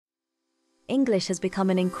English has become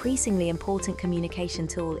an increasingly important communication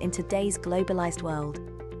tool in today's globalized world.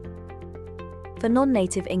 For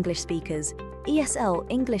non-native English speakers, ESL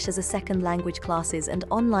English as a second language classes and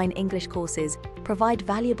online English courses provide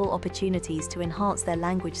valuable opportunities to enhance their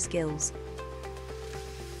language skills.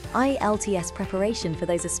 IELTS preparation for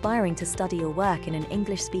those aspiring to study or work in an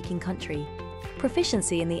English-speaking country.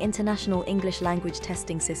 Proficiency in the International English Language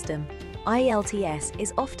Testing System, IELTS,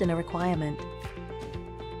 is often a requirement.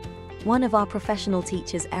 One of our professional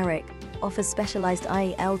teachers, Eric, offers specialized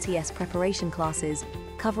IELTS preparation classes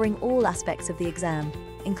covering all aspects of the exam,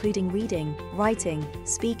 including reading, writing,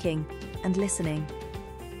 speaking, and listening.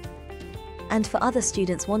 And for other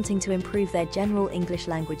students wanting to improve their general English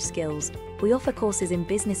language skills, we offer courses in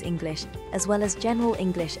Business English as well as General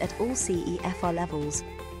English at all CEFR levels.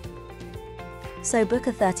 So book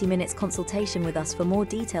a 30-minute consultation with us for more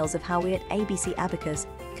details of how we at ABC Abacus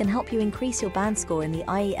can help you increase your band score in the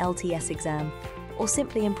IELTS exam, or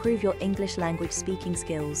simply improve your English language speaking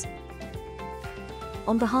skills.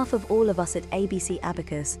 On behalf of all of us at ABC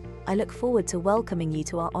Abacus, I look forward to welcoming you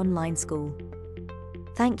to our online school.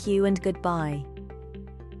 Thank you and goodbye.